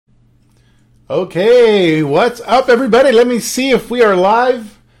Okay, what's up, everybody? Let me see if we are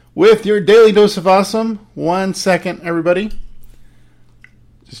live with your Daily Dose of Awesome. 1 second, everybody.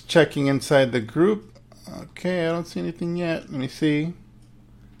 Just checking inside the group. Okay, I don't see anything yet. Let me see.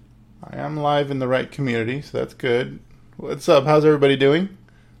 I am live in the right community, so that's good. What's up? How's everybody doing?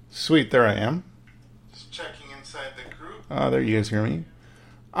 Sweet, there I am. Just checking inside the group. Oh, there you guys hear me.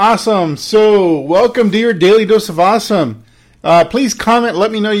 Awesome. So, welcome to your Daily Dose of Awesome. Please comment.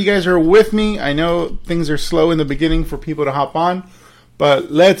 Let me know you guys are with me. I know things are slow in the beginning for people to hop on,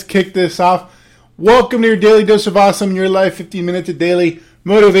 but let's kick this off. Welcome to your Daily Dose of Awesome, your life 15 minutes of daily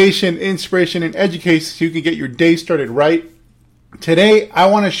motivation, inspiration, and education so you can get your day started right. Today, I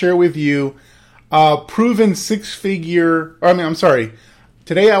want to share with you proven Today,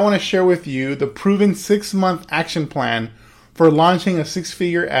 I want to share with you the proven 6-month action plan for launching a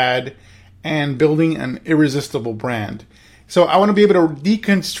 6-figure ad and building an irresistible brand. So I want to be able to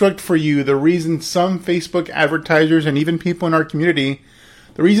deconstruct for you the reason some Facebook advertisers and even people in our community,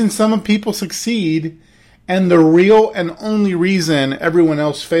 the reason some people succeed and the real and only reason everyone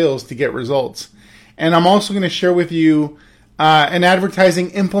else fails to get results. And I'm also going to share with you an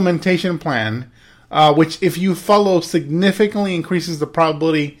advertising implementation plan, which if you follow significantly increases the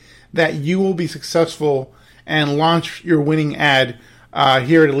probability that you will be successful and launch your winning ad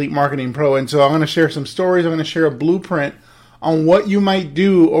here at Elite Marketing Pro. And so I'm going to share some stories. I'm going to share a blueprint on what you might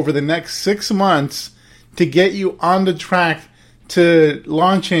do over the next 6 months to get you on the track to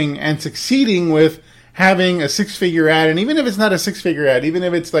launching and succeeding with having a 6-figure ad. And even if it's not a 6-figure ad, even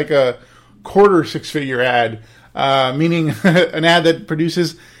if it's like a quarter 6-figure ad, meaning an ad that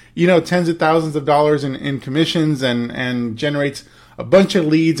produces, tens of thousands of dollars in commissions and generates a bunch of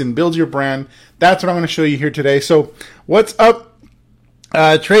leads and builds your brand. That's what I'm going to show you here today. So what's up?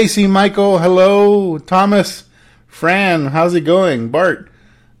 Tracy, Michael, hello, Thomas, Fran, how's it going? Bart.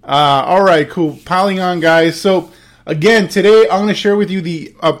 All right, cool. Piling on, guys. So, again, today I'm going to share with you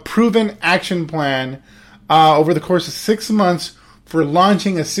the proven action plan over the course of 6 months for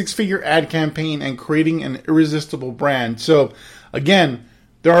launching a 6-figure ad campaign and creating an irresistible brand. So, again,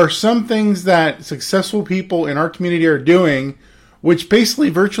 there are some things that successful people in our community are doing, which basically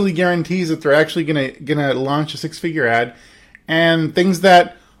virtually guarantees that they're actually gonna launch a 6-figure ad, and things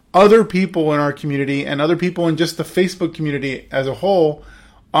that other people in our community and other people in just the Facebook community as a whole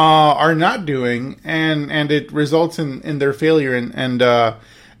are not doing, and it results in their failure and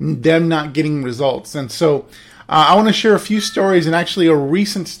them not getting results. And so I want to share a few stories, and actually a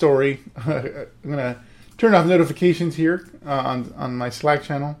recent story. I'm going to turn off notifications here on my Slack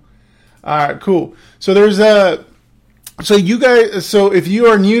channel. Cool. So so if you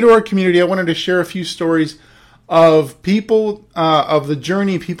are new to our community, I wanted to share a few stories of people, of the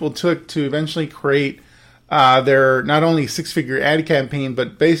journey people took to eventually create their not only 6-figure ad campaign,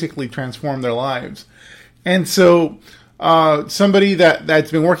 but basically transform their lives. And so somebody that's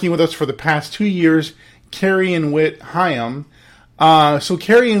been working with us for the past 2 years, Carrie and Whit Hyam. So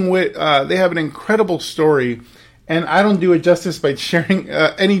Carrie and Whit, they have an incredible story, and I don't do it justice by sharing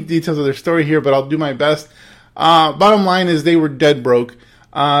any details of their story here, but I'll do my best. Bottom line is they were dead broke.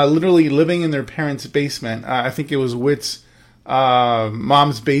 Literally living in their parents' basement. I think it was Whit's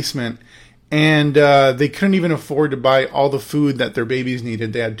mom's basement. And they couldn't even afford to buy all the food that their babies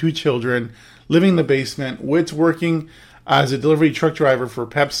needed. They had 2 children living in the basement. Whit's working as a delivery truck driver for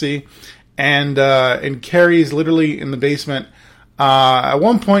Pepsi. And Carrie's literally in the basement, at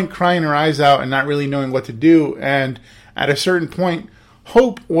one point crying her eyes out and not really knowing what to do. And at a certain point,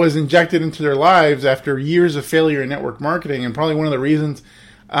 hope was injected into their lives after years of failure in network marketing. And probably one of the reasons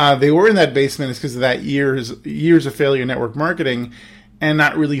they were in that basement is because of that years of failure in network marketing and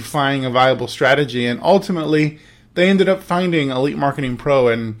not really finding a viable strategy. And ultimately, they ended up finding Elite Marketing Pro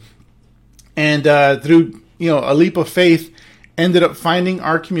and through a leap of faith, ended up finding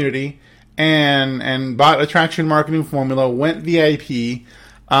our community and bought Attraction Marketing Formula, went VIP,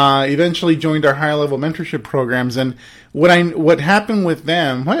 eventually joined our higher level mentorship programs. And what happened with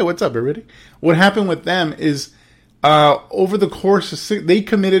them? Hey, what's up, everybody? What happened with them is over the course of they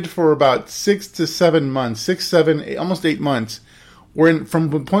committed for about 6 to 7 months, 6, 7, almost 8 months. From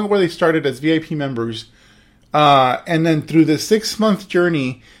the point where they started as VIP members, and then through the 6-month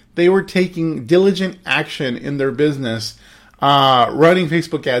journey, they were taking diligent action in their business, running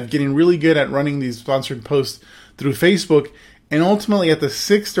Facebook ads, getting really good at running these sponsored posts through Facebook, and ultimately at the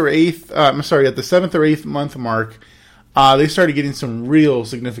 7th or 8th month mark, they started getting some real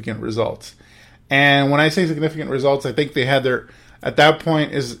significant results. And when I say significant results, I think they had at that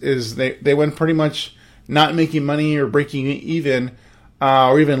point they went pretty much not making money or breaking even,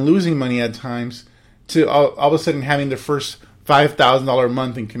 or even losing money at times, to all of a sudden having their first $5,000 a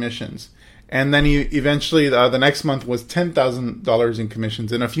month in commissions. And then eventually the next month was $10,000 in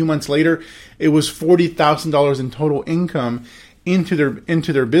commissions. And a few months later, it was $40,000 in total income into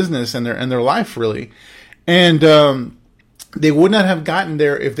their business and their life, really. And they would not have gotten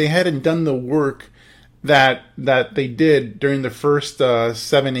there if they hadn't done the work that they did during the first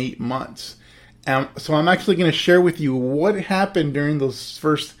 7-8 months. So I'm actually going to share with you what happened during those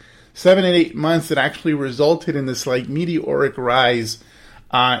first 7 and 8 months that actually resulted in this like meteoric rise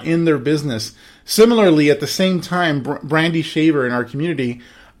in their business. Similarly, at the same time, Brandy Shaver in our community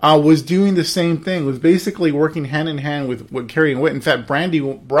was doing the same thing, was basically working hand in hand with Carrie and Whit. In fact, Brandy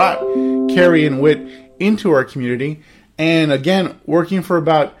brought Carrie and Whit into our community, and again, working for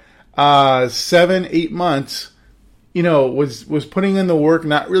about 7-8 months, was putting in the work,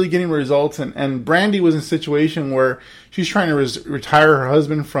 not really getting results. And Brandy was in a situation where she's trying to retire her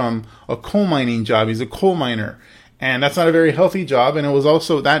husband from a coal mining job. He's a coal miner. And that's not a very healthy job. And it was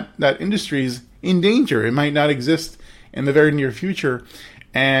also that industry is in danger. It might not exist in the very near future.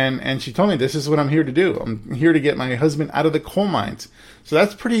 And she told me, this is what I'm here to do. I'm here to get my husband out of the coal mines. So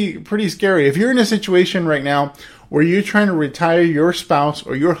that's pretty scary. If you're in a situation right now where you're trying to retire your spouse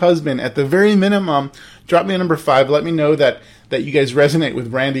or your husband, at the very minimum, drop me a number 5. Let me know that you guys resonate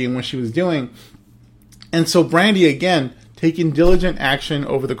with Brandy and what she was doing. And so Brandy, again, taking diligent action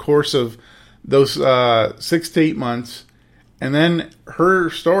over the course of those 6 to 8 months. And then her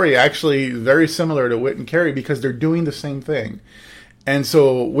story actually very similar to Whit and Carrie because they're doing the same thing. And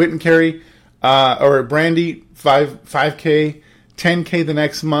so Whit and Carrie, or Brandy, 5K, 10K the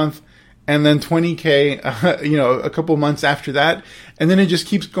next month, and then 20K, a couple months after that. And then it just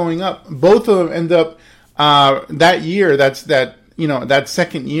keeps going up. Both of them end up, that year, that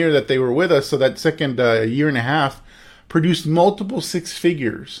second year that they were with us, so that second year and a half, produced multiple 6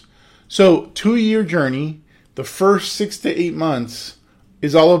 figures. So 2-year journey, the first 6 to 8 months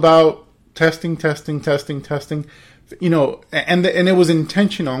is all about testing, and it was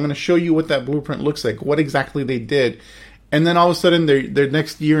intentional. I'm going to show you what that blueprint looks like, what exactly they did. And then all of a sudden their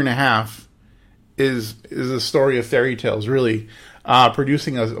next year and a half is a story of fairy tales, really,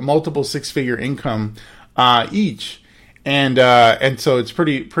 producing a multiple 6-figure income each. And so it's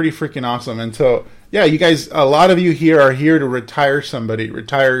pretty freaking awesome. And so, yeah, you guys, a lot of you here are here to retire somebody,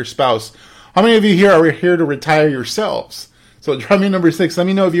 retire your spouse. How many of you here are here to retire yourselves? So drop me number 6. Let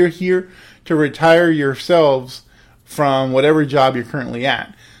me know if you're here to retire yourselves from whatever job you're currently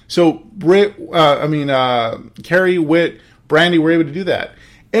at. So Carrie, Whit, Brandy were able to do that.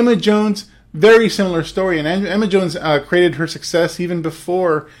 Emma Jones, very similar story. And Emma Jones created her success even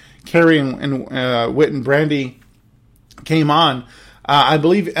before Carrie and Whit and Brandy came on. I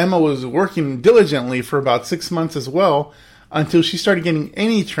believe Emma was working diligently for about 6 months as well until she started getting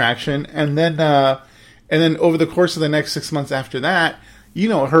any traction. And then over the course of the next 6 months after that,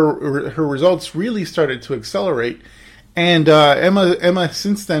 her results really started to accelerate. And Emma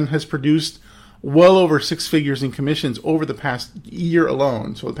since then has produced well over 6 figures in commissions over the past year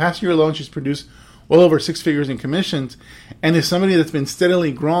alone. So the past year alone, she's produced well over 6 figures in commissions, and is somebody that's been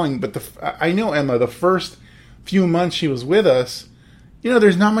steadily growing. But I know Emma, the first few months she was with us,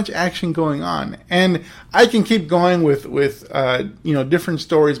 there's not much action going on. And I can keep going with different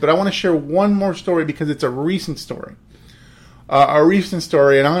stories, but I want to share one more story because it's a recent story. And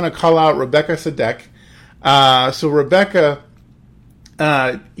I'm going to call out Rebecca Sadek. So Rebecca,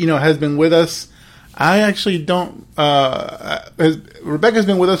 has been with us. Rebecca's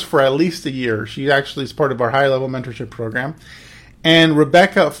been with us for at least a year. She actually is part of our high-level mentorship program. And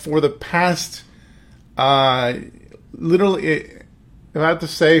Rebecca, for the past, for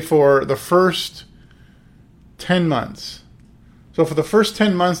the first 10 months. So for the first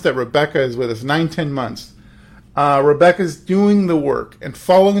 10 months that Rebecca is with us, 9-10 months, Rebecca's doing the work and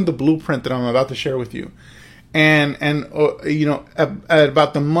following the blueprint that I'm about to share with you. And at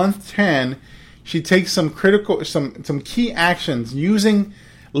about the month 10, she takes some key actions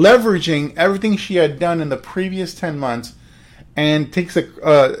leveraging everything she had done in the previous 10 months, and takes a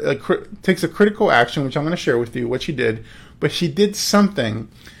critical action, which I'm going to share with you what she did. But she did something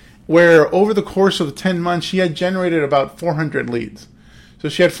where over the course of 10 months, she had generated about 400 leads. So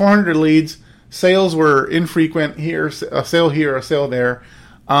she had 400 leads. Sales were infrequent, here, a sale there.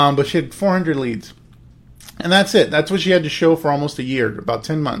 But she had 400 leads. And that's it. That's what she had to show for almost a year, about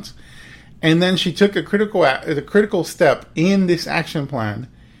 10 months. And then she took a critical step in this action plan.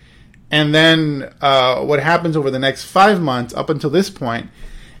 And then what happens over the next 5 months up until this point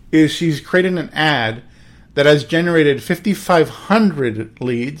is she's created an ad that has generated 5,500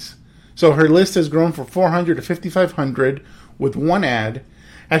 leads. So her list has grown from 400 to 5,500 with one ad.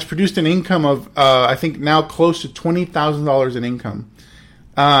 Has produced an income of, I think now close to $20,000 in income.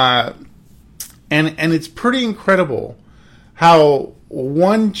 And it's pretty incredible how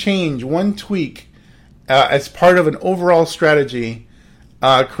one change, one tweak, as part of an overall strategy,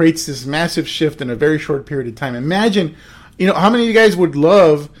 creates this massive shift in a very short period of time. Imagine, how many of you guys would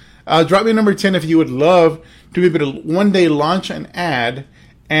love, drop me a number 10 if you would love to be able to one day launch an ad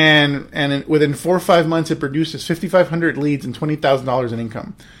and within 4 or 5 months it produces 5,500 leads and $20,000 in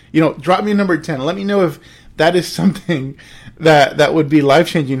income. Drop me a number 10. Let me know if that is something that would be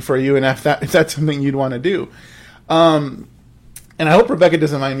life-changing for you, and if that's something you'd want to do. And I hope Rebecca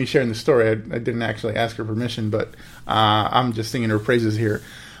doesn't mind me sharing the story. I didn't actually ask her permission, but I'm just singing her praises here.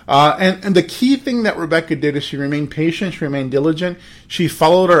 And the key thing that Rebecca did is she remained patient, she remained diligent, she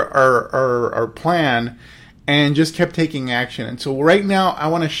followed our plan, and just kept taking action. And so right now, I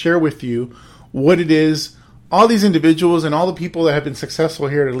want to share with you what it is all these individuals and all the people that have been successful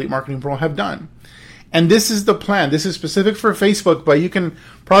here at Elite Marketing Pro have done. And this is the plan. This is specific for Facebook, but you can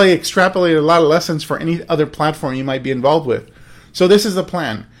probably extrapolate a lot of lessons for any other platform you might be involved with. So this is the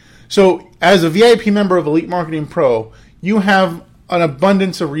plan. So as a VIP member of Elite Marketing Pro, you have an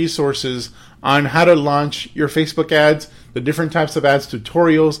abundance of resources on how to launch your Facebook ads, the different types of ads,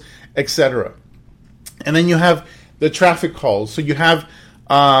 tutorials, etc. And then you have the traffic calls. So you have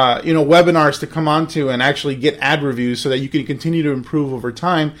webinars to come onto and actually get ad reviews so that you can continue to improve over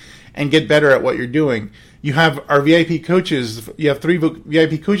time and get better at what you're doing. You have our VIP coaches. You have 3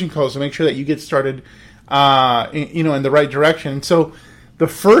 VIP coaching calls to make sure that you get started in the right direction. So the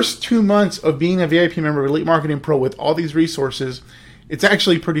first 2 months of being a VIP member of Elite Marketing Pro with all these resources, it's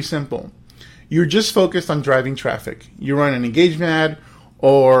actually pretty simple. You're just focused on driving traffic. You run an engagement ad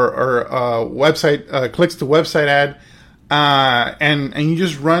or website clicks to website ad, and you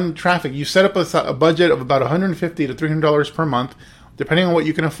just run traffic. You set up a budget of about $150 to $300 per month, depending on what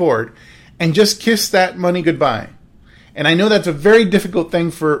you can afford, and just kiss that money goodbye. And I know that's a very difficult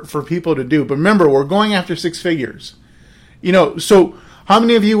thing for people to do, but remember, we're going after 6 figures. So how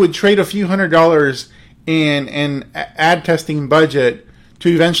many of you would trade a few $100s in ad testing budget to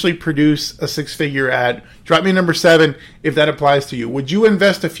eventually produce a 6-figure ad? Drop me number 7 if that applies to you. Would you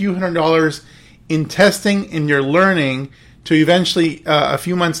invest a few $100s in testing, in your learning, to eventually, a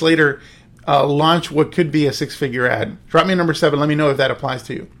few months later, launch what could be a 6-figure ad? Drop me number 7. Let me know if that applies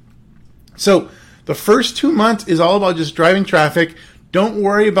to you. So the first 2 months is all about just driving traffic. Don't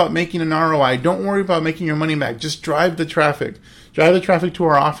worry about making an ROI. Don't worry about making your money back. Just drive the traffic. Drive the traffic to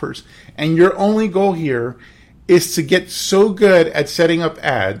our offers. And your only goal here is to get so good at setting up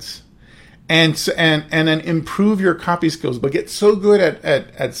ads and then improve your copy skills, but get so good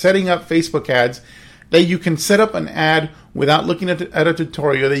at setting up Facebook ads that you can set up an ad without looking at a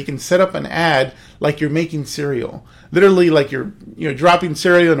tutorial, that you can set up an ad like you're making cereal. Literally like you're dropping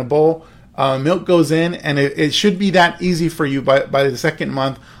cereal in a bowl, milk goes in, and it should be that easy for you by the second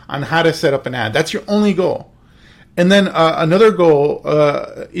month on how to set up an ad. That's your only goal. And then another goal,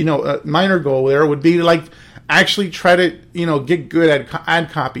 a minor goal there would be to actually try to, get good at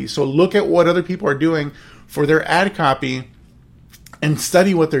ad copy. So look at what other people are doing for their ad copy and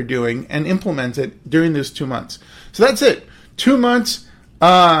study what they're doing and implement it during those 2 months. So that's it. 2 months,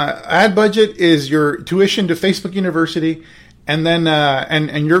 ad budget is your tuition to Facebook University. And then,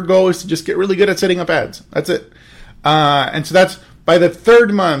 and your goal is to just get really good at setting up ads. That's it. And so that's by the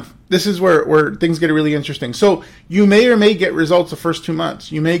 3rd month. This is where things get really interesting. So you may or may get results the first 2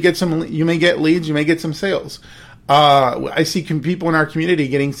 months. You may get leads. You may get some sales. I see people in our community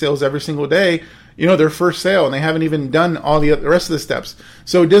getting sales every single day. Their first sale, and they haven't even done all the rest of the steps.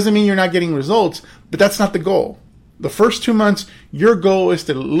 So it doesn't mean you're not getting results, but that's not the goal. The first 2 months, your goal is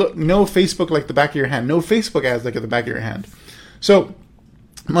to know Facebook like the back of your hand. Know Facebook ads like at the back of your hand. So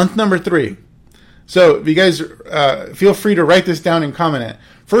month number 3. So if you guys feel free to write this down and comment it.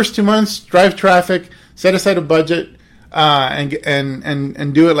 First 2 months, drive traffic, set aside a budget, and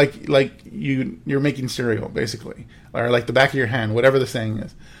do it like you're making cereal, basically, or like the back of your hand, whatever the saying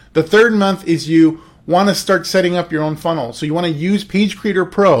is. The 3rd month is you want to start setting up your own funnel. So you want to use Page Creator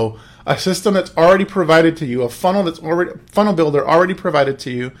Pro, a system that's already provided to you, a funnel builder already provided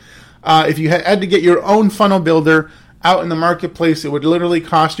to you. If you had to get your own funnel builder out in the marketplace, it would literally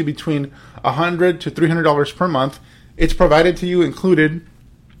cost you between $100 to $300 per month. It's provided to you, included,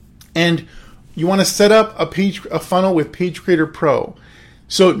 and you want to set up a funnel with Page Creator Pro.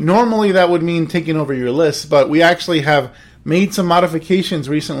 So normally that would mean taking over your list, but we actually have made some modifications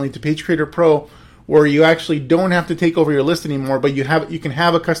recently to Page Creator Pro where you actually don't have to take over your list anymore, but you can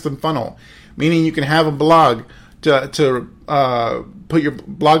have a custom funnel, meaning you can have a blog to put your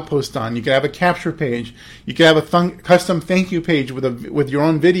blog post on. You can have a capture page. You can have a custom thank you page with your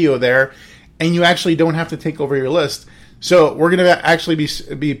own video there, and you actually don't have to take over your list. So we're going to actually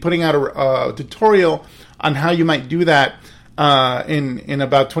be putting out a tutorial on how you might do that in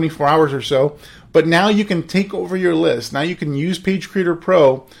about 24 hours or so. But now you can take over your list. Now you can use Page Creator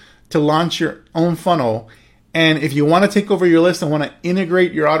Pro to launch your own funnel. And if you want to take over your list and want to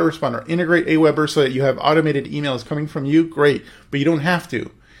integrate your autoresponder, integrate Aweber so that you have automated emails coming from you, great. But you don't have to.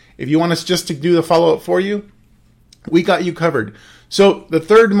 If you want us just to do the follow-up for you, we got you covered. So the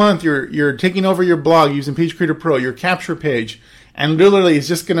third month, you're taking over your blog using Page Creator Pro, your capture page, and literally it's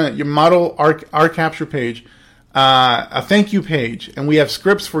just going to model our capture page, a thank you page. And we have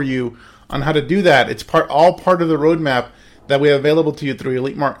scripts for you on how to do that. It's all part of the roadmap that we have available to you through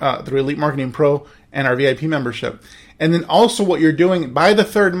Elite Marketing Pro and our VIP membership. And then also what you're doing, by the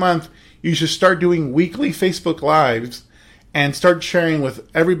third month, you should start doing weekly Facebook Lives and start sharing with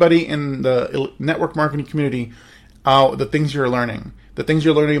everybody in the network marketing community the things you're learning. The things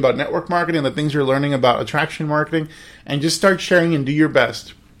you're learning about network marketing, the things you're learning about attraction marketing, and just start sharing and do your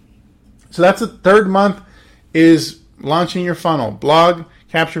best. So that's the third month, is launching your funnel. Blog,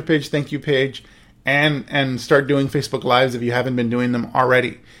 capture page, thank you page, and start doing Facebook Lives if you haven't been doing them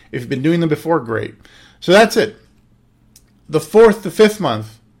already. If you've been doing them before, great. So that's it. The fourth to fifth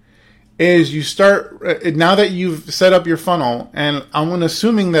month is you start, now that you've set up your funnel, and I'm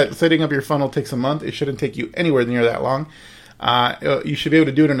assuming that setting up your funnel takes a month. It shouldn't take you anywhere near that long. You should be able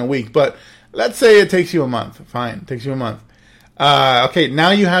to do it in a week. But let's say it takes you a month. Fine, it takes you a month. Okay, now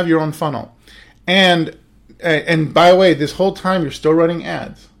you have your own funnel. And by the way, this whole time you're still running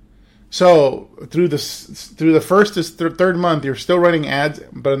ads. So through the first to third month, you're still running ads,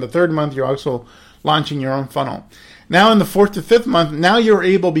 but in the third month, you're also launching your own funnel. Now in the fourth to fifth month, now you're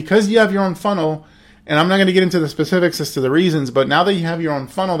able, because you have your own funnel, and I'm not going to get into the specifics as to the reasons, but now that you have your own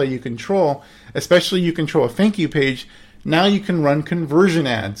funnel that you control, especially you control a thank you page, now you can run conversion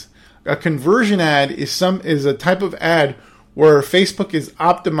ads. A conversion ad is a type of ad where Facebook is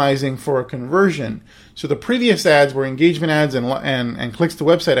optimizing for a conversion. So the previous ads were engagement ads and clicks to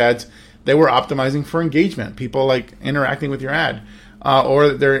website ads. They were optimizing for engagement, people like interacting with your ad, or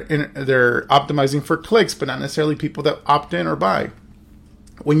they're optimizing for clicks, but not necessarily people that opt in or buy.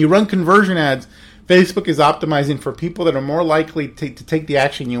 When you run conversion ads, Facebook is optimizing for people that are more likely to take the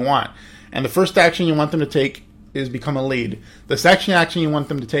action you want. And the first action you want them to take is become a lead. The second action you want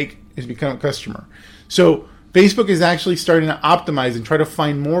them to take is become a customer. So Facebook is actually starting to optimize and try to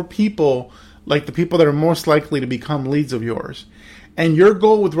find more people, like the people that are most likely to become leads of yours. And your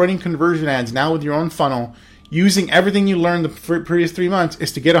goal with running conversion ads now with your own funnel, using everything you learned the previous 3 months,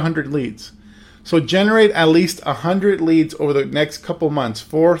 is to get 100 leads. So generate at least 100 leads over the next couple months,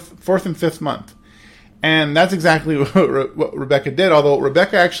 fourth and fifth month. And that's exactly what Rebecca did, although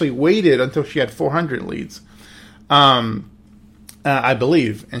Rebecca actually waited until she had 400 leads, I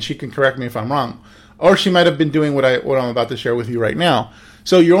believe, and she can correct me if I'm wrong. Or she might have been doing what I'm about to share with you right now.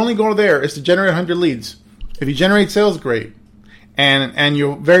 So your only goal there is to generate 100 leads. If you generate sales, great. And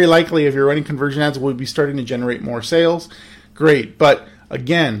you're very likely, if you're running conversion ads, will be starting to generate more sales. Great. But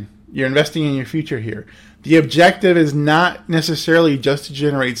again, you're investing in your future here. The objective is not necessarily just to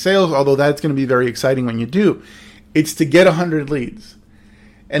generate sales, although that's going to be very exciting when you do. It's to get 100 leads.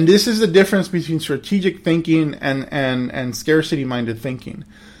 And this is the difference between strategic thinking and scarcity-minded thinking.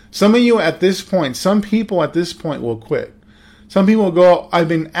 Some people at this point will quit. Some people will go, I've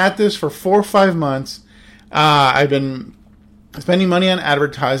been at this for 4 or 5 months. I've been spending money on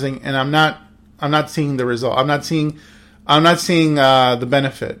advertising, and I'm not seeing the result. I'm not seeing the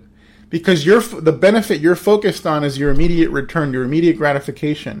benefit, because the benefit you're focused on is your immediate return, your immediate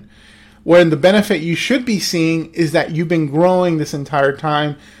gratification. When the benefit you should be seeing is that you've been growing this entire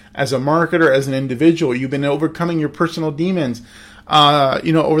time as a marketer, as an individual. You've been overcoming your personal demons,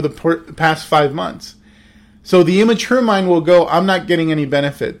 over the past 5 months. So the immature mind will go, I'm not getting any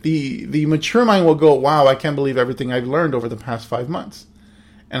benefit. The mature mind will go, wow, I can't believe everything I've learned over the past 5 months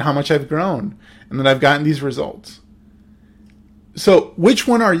and how much I've grown and that I've gotten these results. So which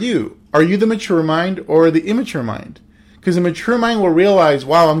one are you? Are you the mature mind or the immature mind? Because the mature mind will realize,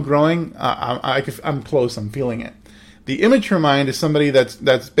 wow, I'm growing. I'm close. I'm feeling it. The immature mind is somebody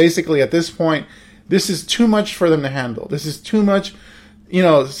that's basically at this point, this is too much for them to handle. This is too much. 4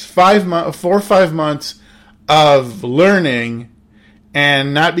 or 5 months of learning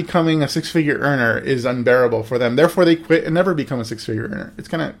and not becoming a 6-figure earner is unbearable for them. Therefore, they quit and never become a 6-figure earner. It's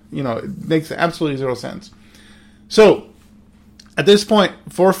kind of, it makes absolutely zero sense. So at this point,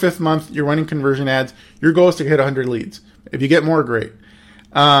 4th or 5th month, you're running conversion ads. Your goal is to hit 100 leads. If you get more, great.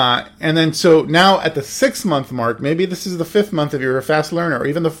 And then so now at the 6th month mark, maybe this is the 5th month if you're a fast learner, or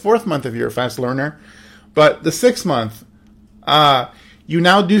even the 4th month if you're a fast learner, but the 6th month, you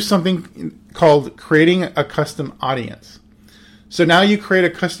now do something called creating a custom audience. So now you create a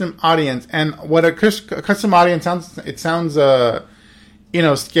custom audience, and what a custom audience sounds, it sounds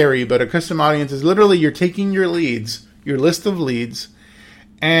scary, but a custom audience is literally you're taking your leads, your list of leads,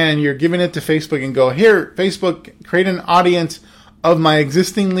 and you're giving it to Facebook and go, here, Facebook, create an audience of my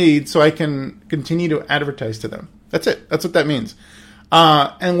existing leads so I can continue to advertise to them. That's it. That's what that means.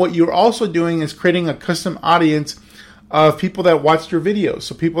 And what you're also doing is creating a custom audience of people that watched your videos.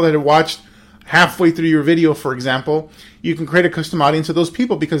 So people that have watched halfway through your video, for example, you can create a custom audience of those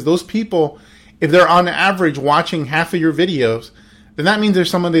people, because those people, if they're on average watching half of your videos, then that means there's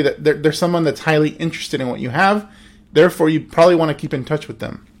someone that's highly interested in what you have. Therefore, you probably want to keep in touch with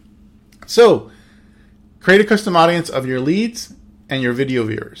them. So, create a custom audience of your leads and your video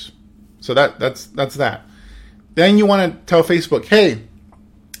viewers. So that's that. Then you want to tell Facebook, hey,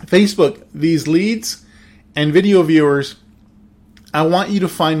 Facebook, these leads and video viewers, I want you to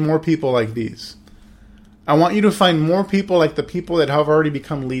find more people like these. I want you to find more people like the people that have already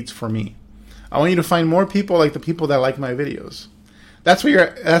become leads for me. I want you to find more people like the people that like my videos. That's what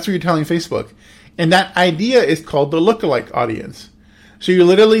you're telling Facebook. And that idea is called the lookalike audience. So you're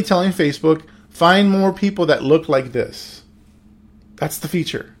literally telling Facebook, find more people that look like this. That's the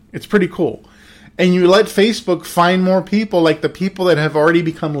feature. It's pretty cool. And you let Facebook find more people like the people that have already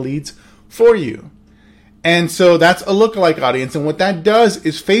become leads for you. And so that's a lookalike audience. And what that does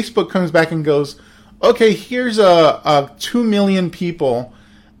is Facebook comes back and goes, okay, here's a 2 million people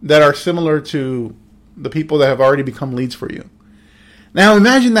that are similar to the people that have already become leads for you. Now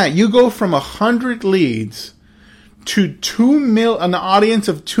imagine that you go from 100 leads to an audience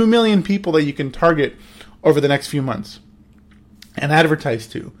of 2 million people that you can target over the next few months and advertise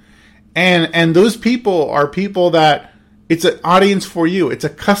to. And those people are people that it's an audience for you. It's a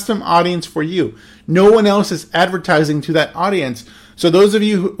custom audience for you. No one else is advertising to that audience. So those of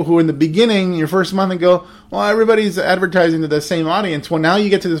you who in the beginning, your first month, and go, well, everybody's advertising to the same audience. Well, now you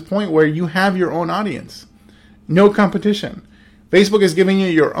get to this point where you have your own audience. No competition. Facebook is giving you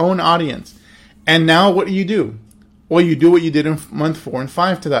your own audience. And now what do? Well, you do what you did in month 4 and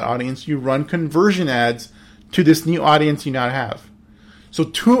 5 to that audience. You run conversion ads to this new audience you now have. So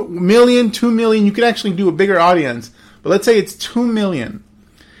 2 million, you could actually do a bigger audience. But let's say it's 2 million.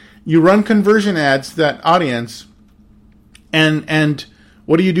 You run conversion ads to that audience. And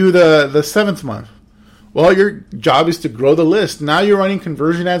what do you do the 7th month? Well, your job is to grow the list. Now you're running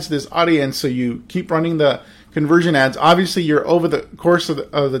conversion ads to this audience. So you keep running the conversion ads. Obviously, you're over the course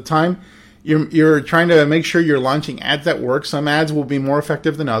of the time, you're trying to make sure you're launching ads that work. Some ads will be more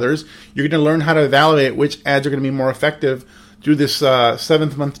effective than others. You're going to learn how to evaluate which ads are going to be more effective through this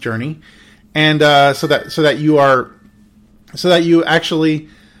 7th month journey, and so that you actually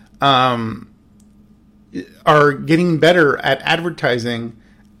are getting better at advertising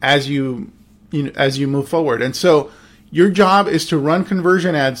as you move forward. And so your job is to run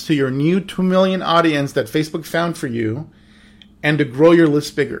conversion ads to your new 2 million audience that Facebook found for you, and to grow your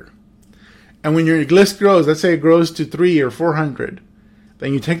list bigger. And when your list grows, let's say it grows to 300 or 400,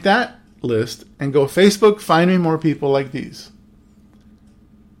 then you take that list and go, Facebook, find me more people like these.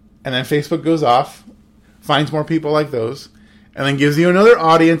 And then Facebook goes off, finds more people like those, and then gives you another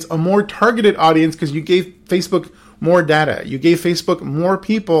audience, a more targeted audience, because you gave Facebook more data. You gave Facebook more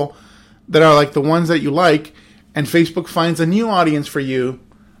people that are like the ones that you like, and Facebook finds a new audience for you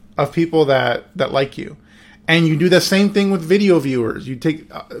of people that like you. And you do the same thing with video viewers. You take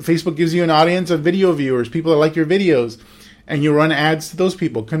Facebook gives you an audience of video viewers, people that like your videos, and you run ads to those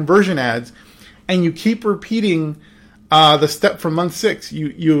people, conversion ads, and you keep repeating the step from month 6.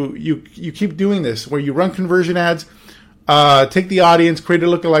 You keep doing this, where you run conversion ads, take the audience, create a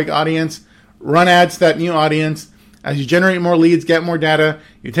lookalike audience, run ads to that new audience. As you generate more leads, get more data,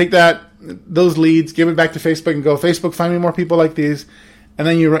 you take those leads, give it back to Facebook, and go, Facebook, find me more people like these. And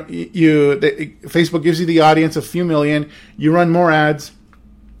then Facebook gives you the audience of a few million. You run more ads,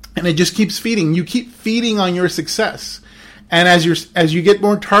 and it just keeps feeding. You keep feeding on your success. And as you get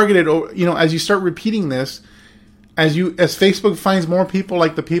more targeted, as you start repeating this, as Facebook finds more people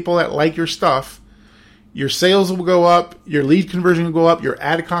like the people that like your stuff, your sales will go up, your lead conversion will go up, your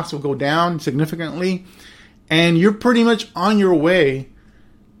ad costs will go down significantly, and you're pretty much on your way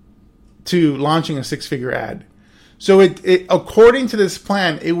to launching a 6-figure ad. So it according to this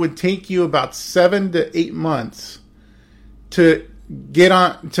plan, it would take you about 7 to 8 months to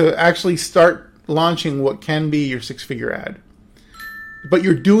actually start launching what can be your 6-figure ad. But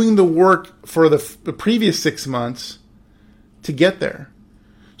you're doing the work for the previous 6 months to get there.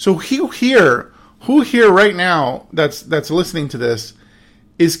 So who here right now that's listening to this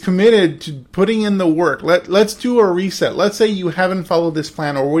is committed to putting in the work. Let's do a reset. Let's say you haven't followed this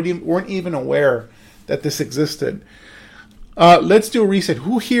plan or weren't even aware that this existed. Let's do a reset.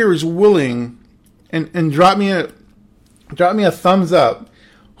 Who here is willing, and drop me a thumbs up.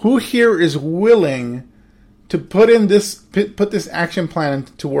 Who here is willing to put this action plan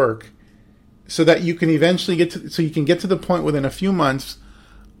to work so that you can eventually get to the point within a few months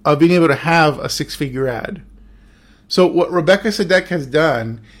of being able to have a 6-figure ad? So what Rebecca Sadek has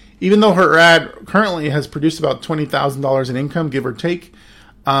done, even though her ad currently has produced about $20,000 in income, give or take,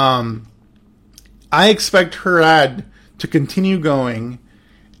 I expect her ad to continue going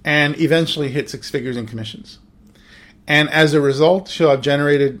and eventually hit 6 figures in commissions. And as a result, she'll have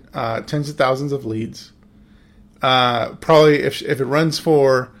generated tens of thousands of leads. Probably if it runs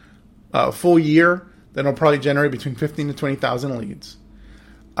for a full year, then it'll probably generate between 15 to 20,000 leads.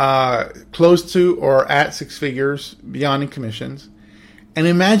 Close to or at 6 figures beyond in commissions. And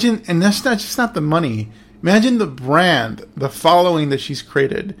imagine, and that's not the money. Imagine the brand, the following that she's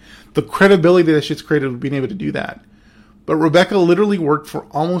created, the credibility that she's created with being able to do that. But Rebecca literally worked for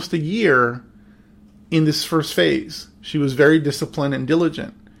almost a year in this first phase. She was very disciplined and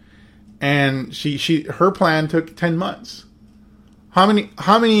diligent. And her plan took 10 months. How many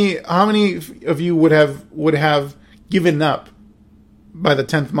of you would have given up by the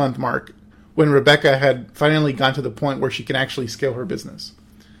 10th month mark when Rebecca had finally gone to the point where she can actually scale her business?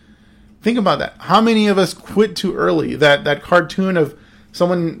 Think about that. How many of us quit too early? That cartoon of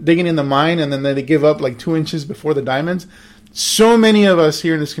someone digging in the mine and then they give up like 2 inches before the diamonds. So many of us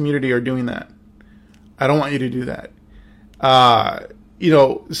here in this community are doing that. I don't want you to do that.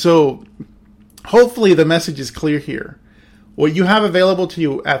 So hopefully the message is clear here. What you have available to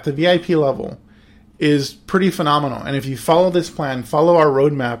you at the VIP level is pretty phenomenal. And if you follow this plan, follow our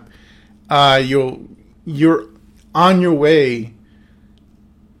roadmap, you're on your way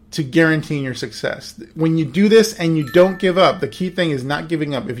to guaranteeing your success. When you do this and you don't give up, the key thing is not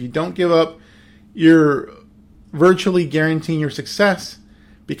giving up. If you don't give up, you're virtually guaranteeing your success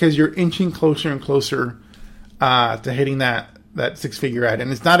because you're inching closer and closer to hitting that 6-figure ad.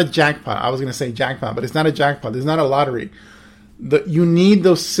 And it's not a jackpot. I was going to say jackpot, but it's not a jackpot. It's not a lottery. You need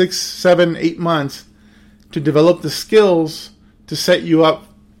those 6, 7, 8 months to develop the skills to set you up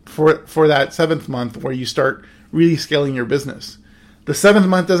for that 7th month where you start really scaling your business. The 7th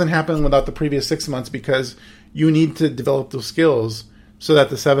month doesn't happen without the previous 6 months because you need to develop those skills so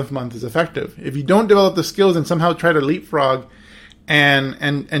that the 7th month is effective. If you don't develop the skills and somehow try to leapfrog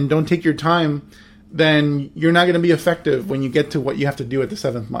and don't take your time, then you're not going to be effective when you get to what you have to do at the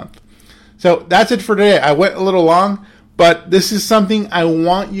 7th month. So that's it for today. I went a little long, but this is something I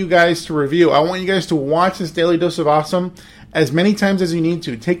want you guys to review. I want you guys to watch this Daily Dose of Awesome as many times as you need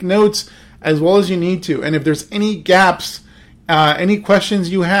to. Take notes as well as you need to. And if there's any gaps, any questions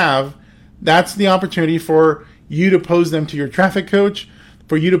you have, that's the opportunity for you to pose them to your traffic coach,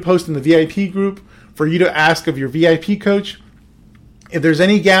 for you to post in the VIP group, for you to ask of your VIP coach. If there's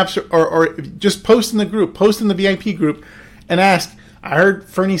any gaps, or just post in the group, post in the VIP group and ask, I heard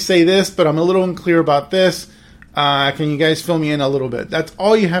Fernie say this, but I'm a little unclear about this. Can you guys fill me in a little bit? That's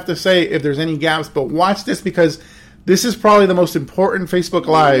all you have to say if there's any gaps. But watch this because this is probably the most important Facebook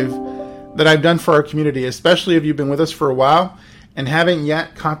Live that I've done for our community, especially if you've been with us for a while and haven't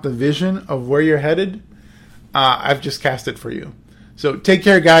yet caught the vision of where you're headed. I've just cast it for you. So take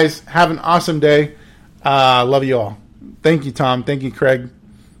care, guys. Have an awesome day. Love you all. Thank you, Tom. Thank you, Craig.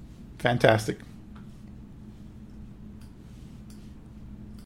 Fantastic.